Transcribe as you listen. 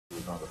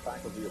on the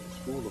faculty of the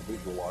School of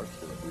Visual Arts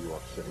here in New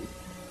York City,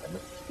 and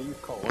Mr.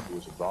 Steve Cohen, who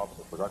is involved in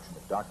the production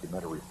of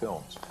documentary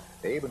films.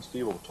 Abe and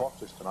Steve will talk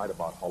to us tonight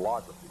about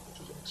holography, which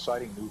is an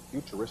exciting new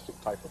futuristic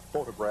type of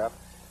photograph.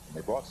 And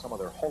they brought some of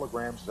their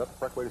holograms, is that the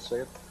correct way to say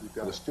it,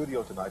 to the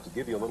studio tonight to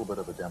give you a little bit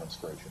of a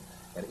demonstration.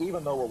 And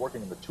even though we're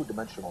working in the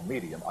two-dimensional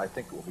medium, I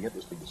think it will be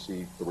interesting to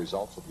see the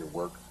results of your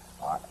work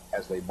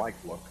as they might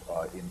look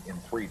in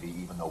 3D,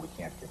 even though we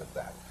can't give it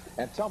that.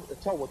 And tell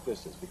what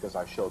this is, because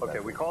I showed that. Okay,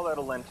 we call that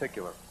a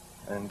lenticular.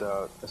 And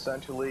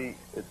essentially,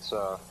 it's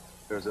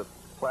there's a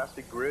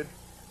plastic grid,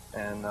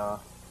 and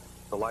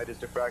the light is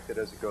diffracted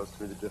as it goes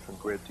through the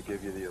different grid to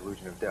give you the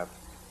illusion of depth.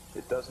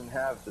 It doesn't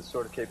have the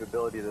sort of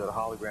capability that a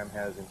hologram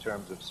has in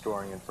terms of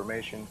storing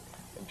information,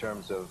 in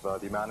terms of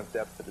the amount of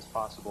depth that is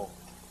possible.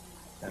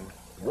 And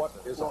what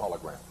is a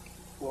hologram?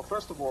 Well,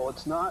 first of all,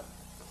 it's not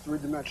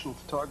three-dimensional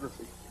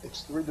photography.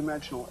 It's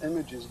three-dimensional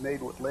images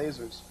made with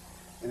lasers,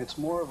 and it's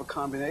more of a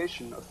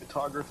combination of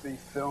photography,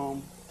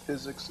 film,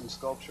 physics, and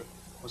sculpture,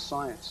 or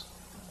science.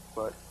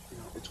 But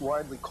it's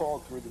widely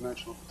called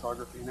three-dimensional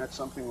photography, and that's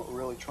something we're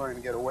really trying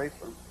to get away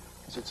from,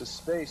 because it's a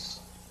space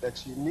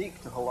that's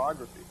unique to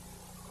holography.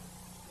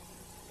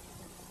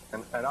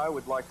 And I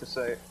would like to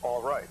say,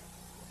 all right,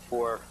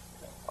 for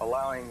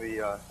allowing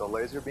the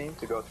laser beam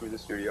to go through the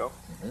studio,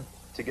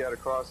 to get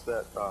across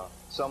that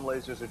some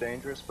lasers are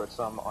dangerous, but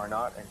some are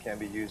not, and can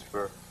be used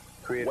for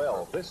creative.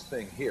 Well, this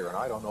thing here, and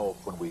I don't know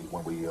if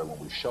when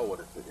we show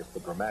it, if the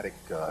dramatic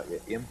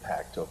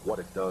impact of what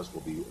it does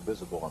will be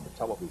visible on the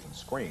television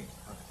screen.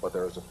 But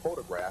there is a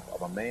photograph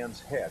of a man's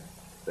head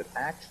that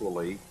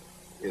actually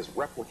is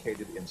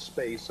replicated in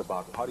space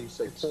about, how do you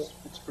say?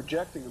 It's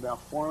projecting about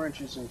 4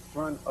 inches in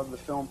front of the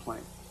film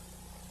plane.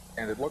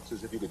 And it looks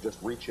as if you could just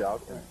reach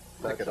out and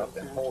pick it up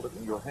and hold it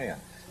in your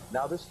hand.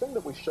 Now, this thing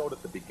that we showed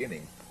at the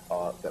beginning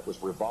that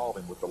was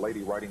revolving with the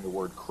lady writing the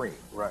word cream.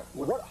 Right.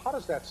 How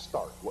does that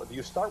start? Do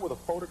you start with a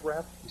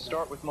photograph? You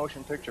start with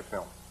motion picture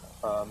film.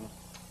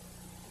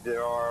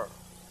 There are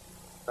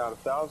about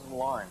 1,000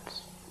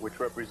 lines which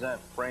represent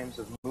frames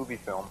of movie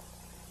film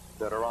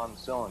that are on the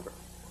cylinder.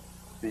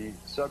 The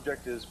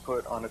subject is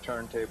put on a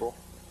turntable.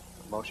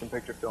 The motion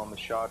picture film is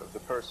shot of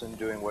the person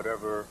doing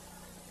whatever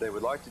they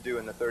would like to do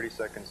in the 30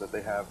 seconds that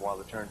they have while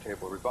the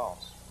turntable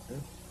revolves.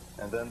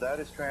 And then that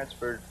is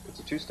transferred, it's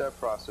a two-step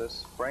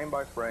process, frame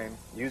by frame,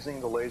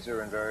 using the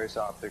laser and various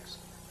optics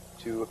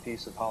to a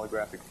piece of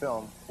holographic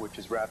film, which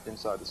is wrapped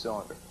inside the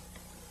cylinder.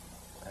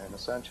 And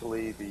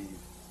essentially the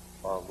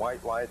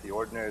white light,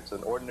 it's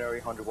an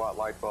ordinary 100-watt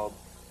light bulb,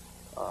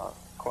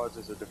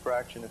 causes a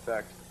diffraction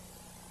effect,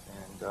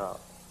 and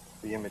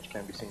the image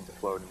can be seen to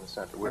float in the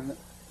center. And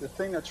the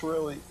thing that's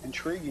really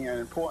intriguing and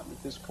important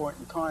at this point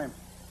in time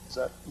is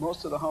that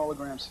most of the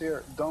holograms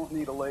here don't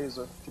need a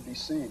laser to be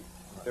seen.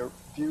 They're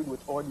viewed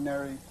with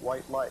ordinary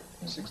white light,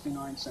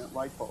 69-cent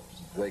light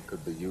bulbs. They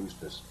could be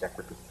used as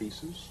decorative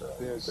pieces.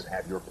 You could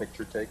have your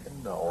picture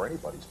taken, or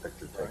anybody's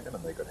picture taken,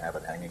 and they could have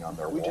it hanging on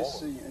their wall. We just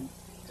see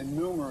in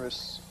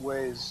numerous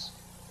ways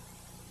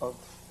of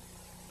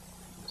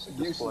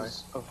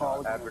uses of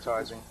holograms.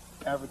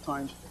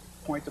 Advertising,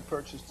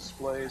 point-to-purchase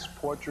displays,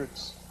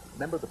 portraits.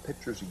 Remember the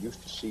pictures you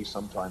used to see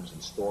sometimes in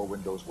store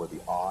windows where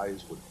the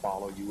eyes would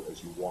follow you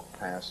as you walked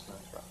past?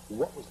 That's right.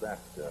 What was that?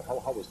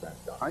 How was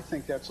that done? I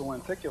think that's a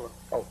lenticular.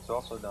 Oh, it's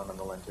also done on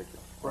the lenticular.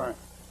 Right.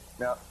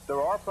 Now,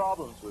 there are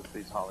problems with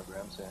these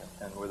holograms,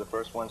 and we're the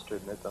first ones to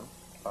admit them.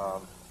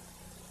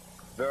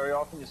 Very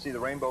often you see the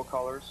rainbow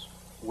colors,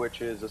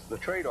 which is the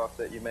trade-off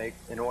that you make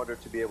in order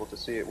to be able to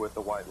see it with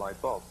the white light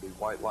bulb. The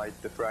white light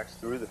diffracts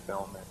through the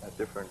film at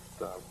different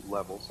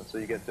levels, and so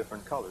you get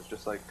different colors,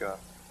 just like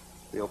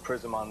the old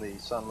prism on the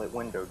sunlit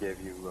window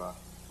gave you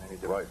many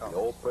different colors. The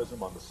old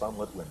prism on the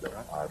sunlit window.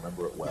 Right. I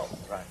remember it well.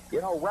 Right.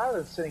 Rather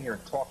than sitting here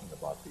and talking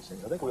about these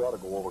things, I think we ought to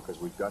go over, because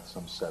we've got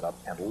some set up,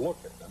 and look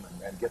at them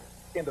and get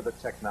into the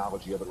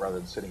technology of it rather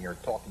than sitting here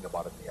and talking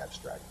about it in the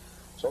abstract.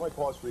 So let me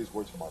pause for these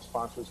words from our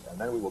sponsors, and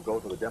then we will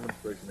go to the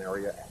demonstration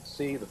area and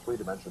see the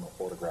three-dimensional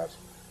photographs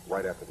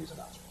right after these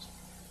announcements.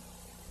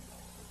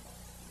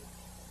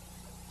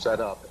 Set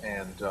up,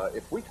 and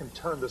if we can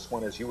turn this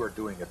one as you are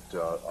doing it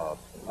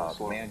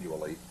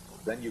manually,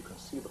 then you can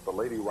see that the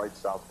lady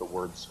writes out the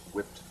words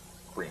whipped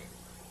cream.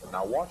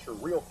 Now watch her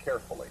real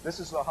carefully.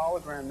 This is the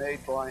hologram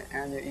made by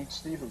Anya E.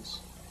 Stevens.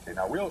 Okay,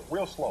 now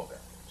real slow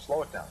there.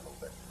 Slow it down a little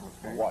bit.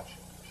 Okay. Watch.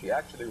 She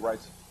actually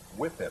writes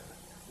whip it.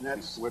 And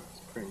that's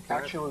whipped cream.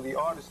 Actually, the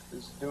artist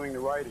is doing the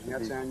writing.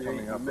 That's Anya E.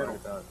 in the middle.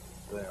 Right about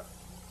there.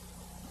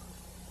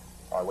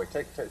 All right, wait.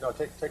 Take.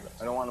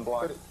 I don't want to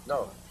block it.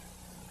 No.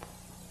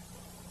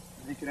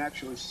 You can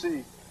actually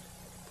see.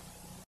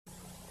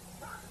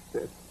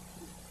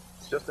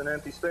 It's just an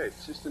empty space.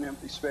 It's just an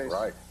empty space.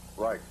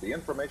 Right. The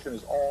information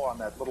is all on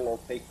that little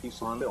opaque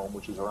piece of film,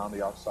 which is around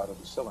the outside of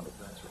the cylinder.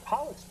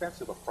 How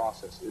expensive a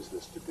process is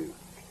this to do?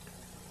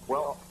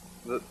 Well,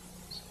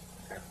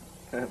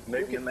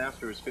 making a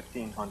master is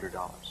 $1,500,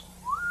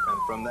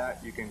 and from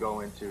that you can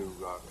go into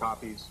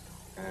copies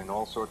And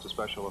all sorts of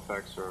special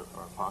effects are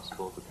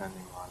possible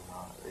depending on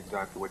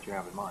exactly what you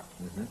have in mind.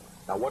 Mm-hmm.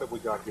 Now, what have we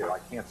got here? I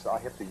can't.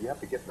 You have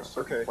to get in a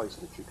certain place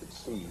that you can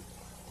see.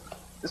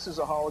 This is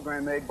a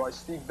hologram made by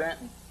Steve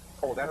Benton.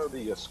 Oh, that's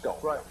the skull.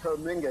 Right, Herb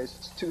Mingus.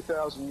 It's a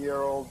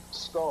 2,000-year-old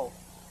skull.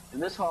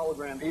 And this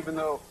hologram, even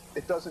though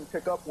it doesn't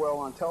pick up well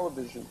on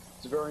television,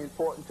 it's very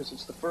important because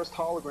it's the first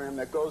hologram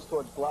that goes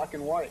towards black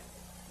and white.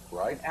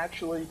 Right. It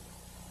actually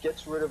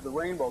gets rid of the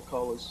rainbow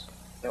colors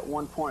at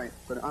one point,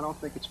 but I don't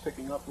think it's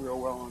picking up real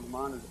well on the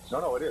monitors.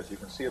 No, it is. You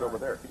can see it over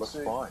there. It looks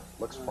see. Fine.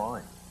 Looks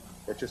fine.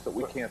 It's just that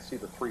we can't see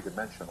the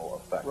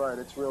three-dimensional effect. Right,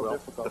 it's real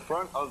difficult. The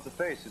front of the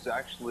face is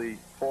actually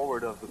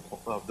forward of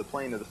the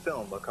plane of the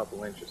film a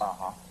couple inches.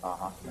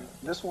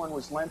 This one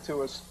was lent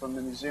to us from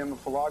the Museum of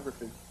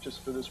Photography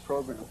just for this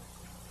program.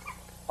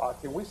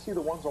 Can we see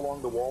the ones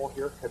along the wall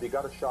here? Have you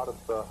got a shot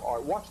of all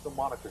right, watch the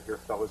monitor here,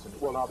 fellas. And,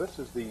 well, now this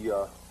is the...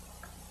 oh,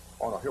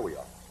 no, here we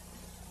are.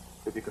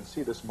 If you can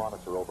see this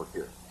monitor over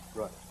here.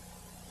 Right.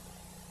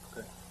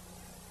 Okay.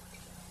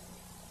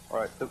 All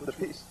right.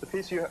 The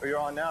piece you're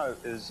on now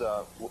is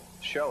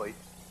Shelley.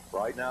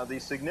 Right. Now, the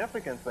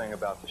significant thing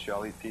about the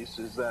Shelley piece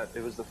is that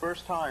it was the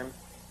first time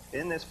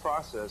in this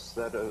process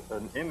that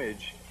an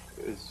image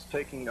is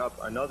taking up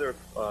another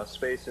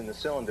space in the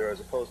cylinder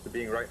as opposed to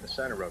being right in the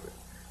center of it.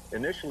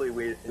 Initially,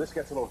 this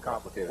gets a little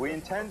complicated. We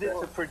intended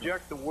to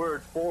project the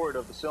word forward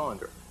of the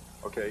cylinder,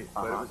 okay?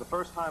 But it was the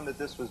first time that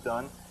this was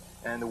done,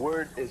 and the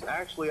word is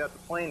actually at the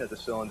plane of the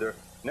cylinder.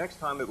 Next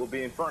time, it will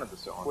be in front of the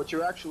cylinder. What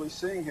you're actually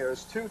seeing here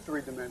is two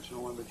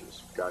three-dimensional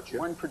images. Gotcha.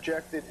 One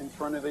projected in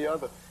front of the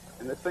other.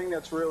 And the thing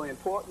that's really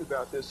important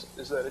about this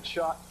is that it's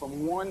shot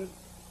from one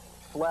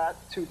flat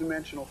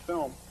two-dimensional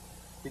film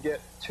to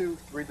get two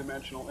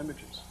three-dimensional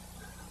images.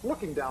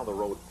 Looking down the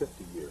road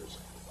 50 years,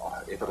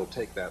 if it'll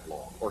take that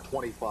long, or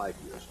 25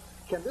 years,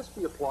 can this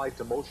be applied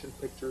to motion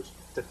pictures,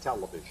 to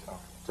television,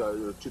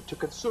 to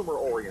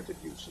consumer-oriented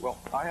use? Well,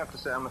 I have to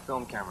say I'm a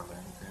film cameraman,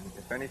 and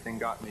if anything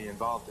got me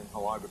involved in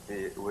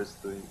holography, it was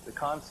the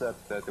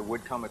concept that there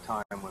would come a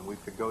time when we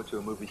could go to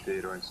a movie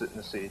theater and sit in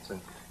the seats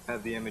and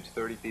have the image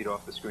 30 feet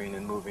off the screen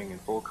and moving in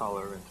full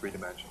color in 3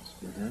 dimensions.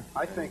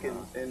 I think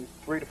in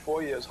 3 to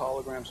 4 years,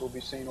 holograms will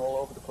be seen all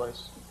over the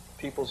place.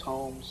 People's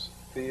homes,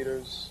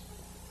 theaters.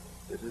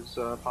 It is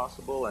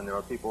possible, and there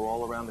are people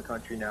all around the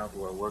country now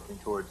who are working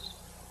towards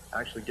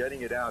actually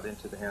getting it out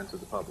into the hands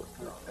of the public.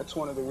 That's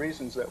one of the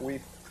reasons that we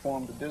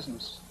formed a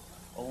business.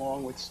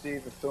 Along with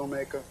Steve, a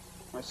filmmaker,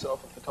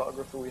 myself, a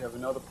photographer, we have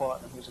another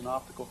partner who's an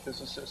optical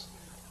physicist,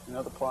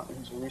 another partner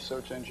who's a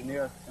research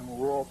engineer, and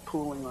we're all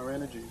pooling our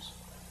energies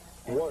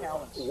and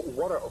talents.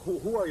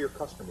 Who are your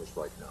customers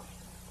right now?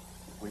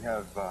 We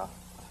have a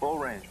full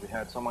range. We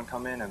had someone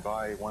come in and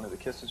buy one of the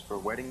kisses for a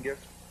wedding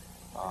gift.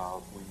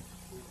 We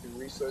do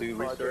research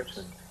projects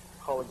and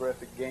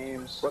holographic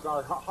games. But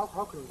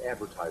how can an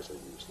advertiser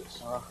use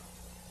this?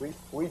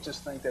 We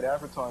just think that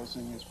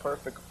advertising is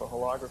perfect for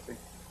holography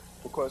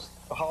because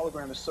the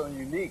hologram is so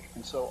unique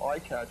and so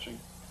eye-catching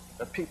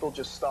that people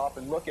just stop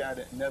and look at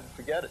it and never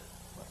forget it.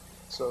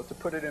 So to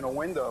put it in a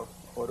window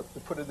or to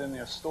put it in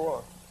their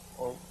store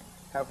or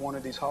have one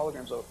of these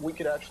holograms, we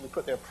could actually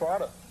put their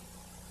product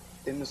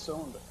in the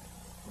cylinder.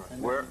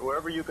 Right.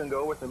 Wherever you can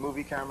go with a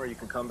movie camera, you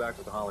can come back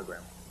with a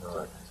hologram.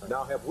 Right.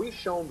 Now, have we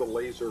shown the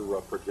laser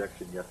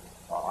projection yet?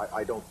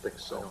 I don't think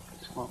so.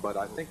 But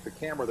I think the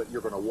camera that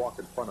you're going to walk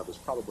in front of is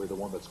probably the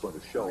one that's going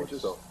to show it.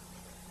 So,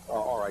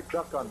 all right,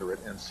 duck under it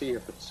and see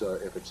if it's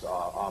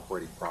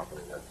operating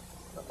properly.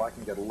 If I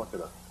can get a look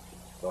at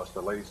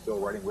the lady's still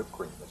writing whipped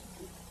cream, isn't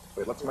she?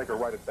 Wait, let's make her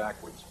write it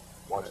backwards.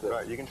 Watch this.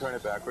 Right, you can turn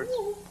it backwards.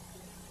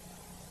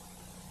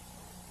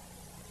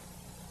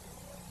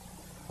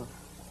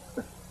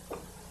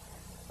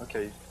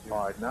 Okay.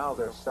 All right, now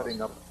they're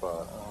setting up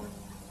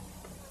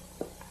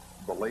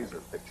the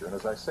laser picture. And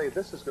as I say,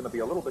 this is going to be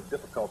a little bit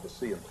difficult to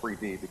see in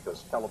 3D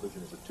because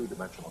television is a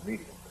two-dimensional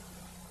medium.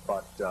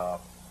 But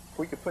if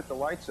we could put the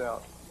lights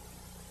out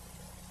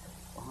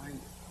behind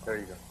it. There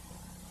you go.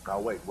 Now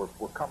wait,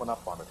 we're coming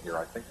up on it here.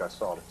 I think I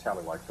saw the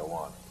tally light go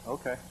on.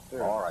 Okay.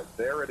 All right,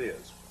 there it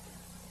is.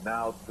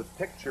 Now the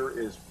picture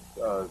is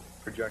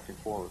projecting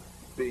forward.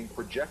 Being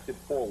projected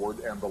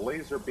forward, and the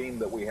laser beam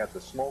that we had the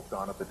smoke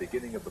on at the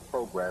beginning of the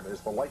program is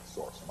the light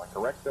source. Am I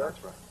correct there?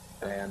 That's right.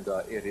 And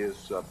it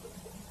is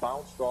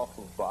bounced off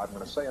of, I'm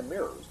going to say, a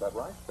mirror. Is that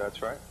right?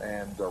 That's right.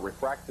 And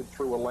refracted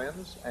through a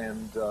lens,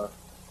 and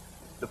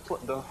the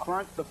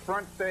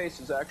front face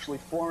is actually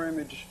 4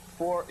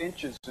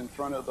 inches in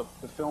front of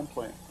the film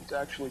plane. It's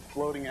actually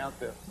floating out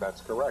there.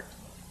 That's correct.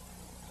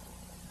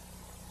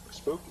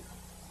 Spooky.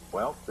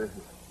 Well,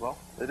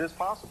 it is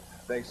possible.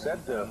 They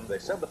said the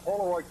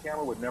Polaroid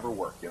camera would never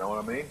work, you know what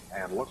I mean?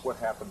 And look what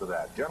happened to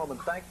that. Gentlemen,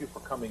 thank you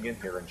for coming in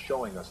here and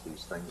showing us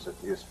these things. It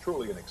is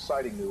truly an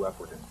exciting new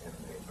effort in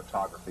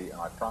photography,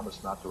 and I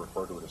promise not to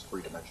refer to it as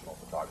three-dimensional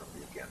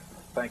photography again.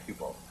 Thank you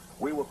both.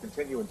 We will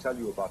continue and tell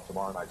you about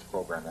tomorrow night's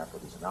program after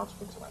these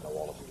announcements, and I know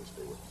all of you will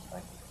stay with us.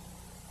 Thank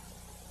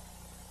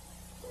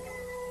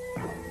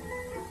you.